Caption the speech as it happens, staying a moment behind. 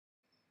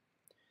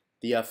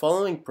The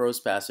following prose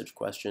passage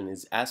question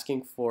is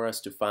asking for us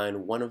to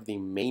find one of the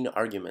main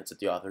arguments that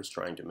the author is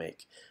trying to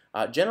make.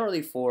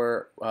 Generally,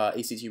 for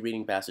ACT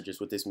reading passages,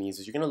 what this means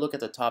is you're going to look at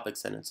the topic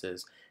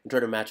sentences and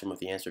try to match them with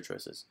the answer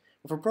choices.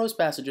 But for prose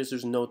passages,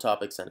 there's no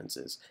topic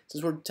sentences,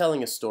 since we're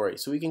telling a story.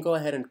 So we can go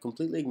ahead and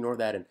completely ignore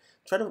that and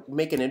try to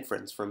make an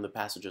inference from the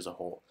passage as a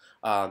whole.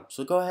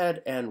 So go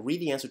ahead and read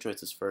the answer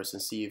choices first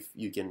and see if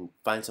you can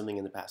find something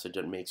in the passage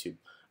that makes you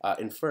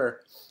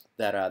infer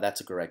that that's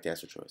a correct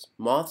answer choice.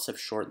 Moths have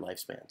short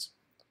lifespans.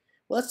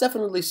 Well, that's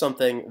definitely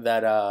something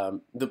that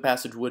the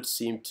passage would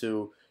seem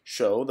to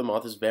show. The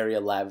moth is very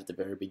alive at the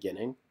very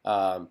beginning,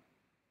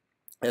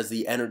 as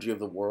the energy of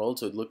the world,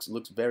 so it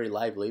looks very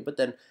lively, but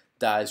then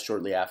dies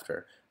shortly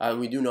after.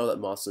 We do know that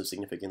moths live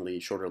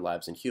significantly shorter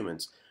lives than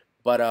humans,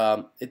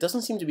 but it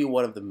doesn't seem to be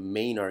one of the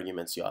main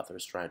arguments the author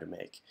is trying to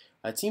make.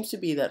 It seems to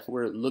be that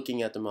we're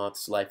looking at the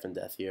moth's life and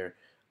death here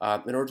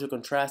in order to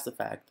contrast the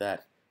fact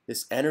that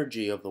this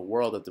energy of the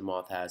world that the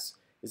moth has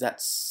is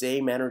that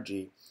same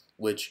energy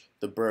which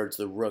the birds,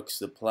 the rooks,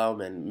 the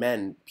plowmen,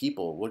 men,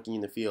 people working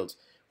in the fields,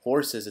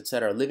 horses,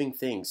 etc., living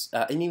things,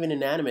 and even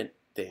inanimate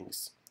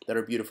things that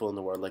are beautiful in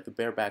the world, like the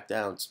bareback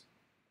downs,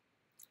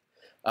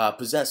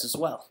 possess as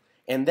well.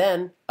 And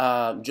then,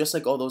 just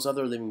like all those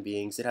other living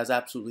beings, it has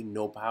absolutely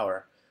no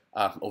power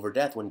over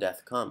death when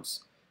death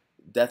comes.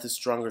 Death is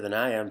stronger than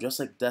I am, just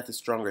like death is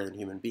stronger than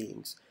human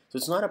beings. So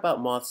it's not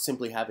about moths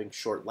simply having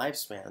short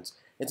lifespans.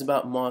 It's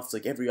about moths,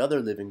 like every other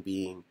living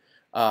being,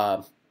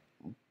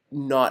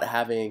 not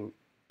having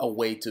a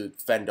way to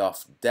fend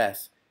off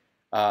death,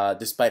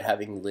 despite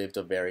having lived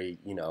a very,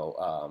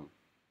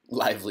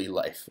 lively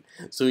life.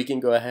 So we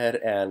can go ahead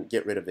and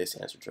get rid of this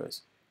answer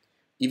choice.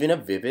 Even a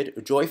vivid,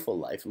 joyful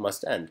life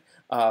must end.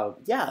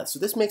 Yeah, so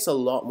this makes a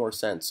lot more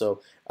sense.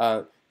 So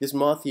this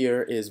moth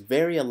here is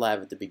very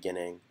alive at the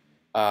beginning.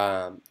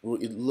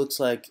 It looks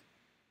like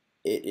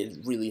it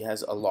really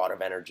has a lot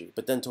of energy.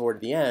 But then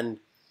toward the end,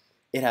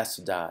 it has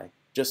to die,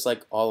 just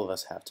like all of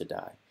us have to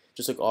die.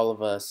 Just like all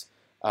of us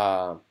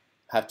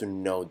have to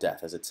know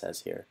death, as it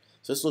says here.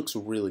 So this looks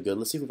really good.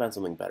 Let's see if we find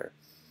something better.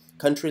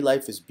 Country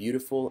life is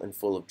beautiful and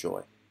full of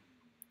joy.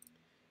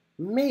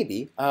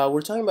 Maybe.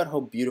 We're talking about how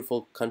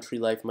beautiful country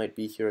life might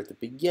be here at the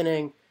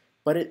beginning,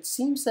 but it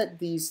seems that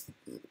these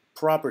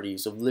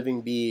properties of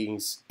living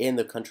beings in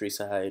the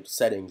countryside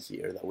setting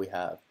here that we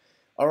have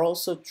are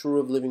also true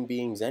of living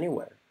beings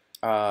anywhere.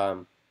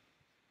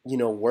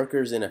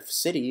 Workers in a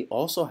city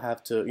also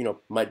have to,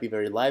 might be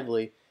very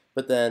lively,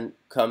 but then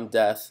come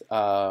death,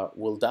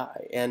 will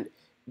die. And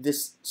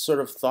this sort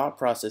of thought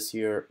process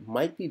here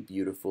might be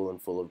beautiful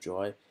and full of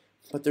joy,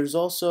 but there's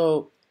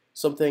also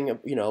something,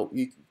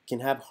 you can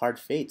have hard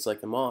fates like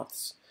the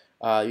moths.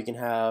 You can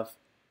have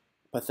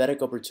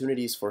pathetic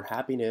opportunities for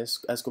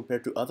happiness as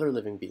compared to other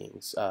living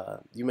beings.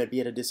 You might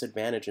be at a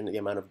disadvantage in the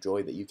amount of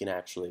joy that you can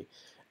actually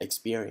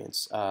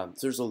experience. So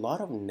there's a lot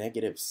of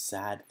negative,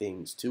 sad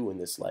things too in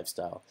this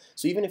lifestyle.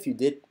 So even if you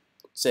did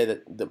say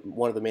that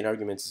one of the main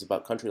arguments is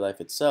about country life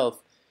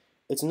itself,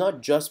 it's not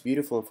just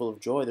beautiful and full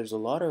of joy. There's a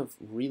lot of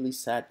really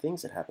sad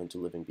things that happen to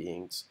living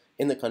beings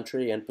in the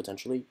country and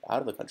potentially out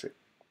of the country.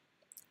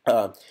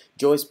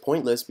 Joy is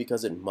pointless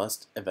because it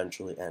must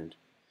eventually end.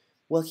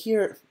 Well,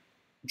 here,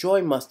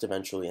 joy must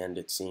eventually end,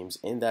 it seems,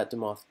 in that the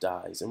moth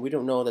dies, and we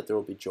don't know that there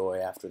will be joy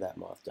after that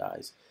moth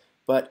dies.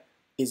 But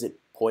is it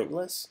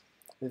pointless?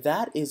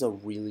 That is a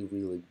really,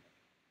 really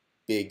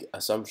big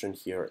assumption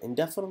here, and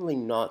definitely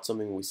not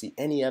something we see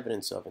any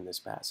evidence of in this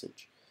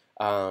passage.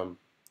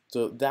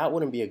 So that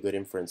wouldn't be a good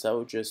inference. That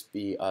would just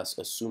be us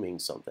assuming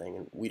something,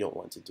 and we don't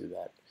want to do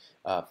that.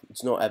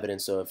 There's no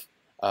evidence of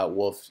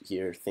Woolf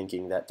here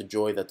thinking that the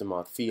joy that the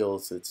moth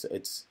feels,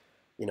 that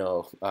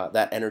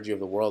energy of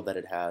the world that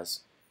it has,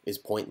 is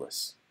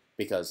pointless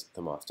because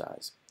the moth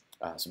dies.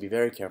 So be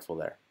very careful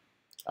there.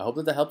 I hope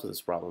that helped with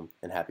this problem,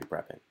 and happy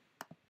prepping.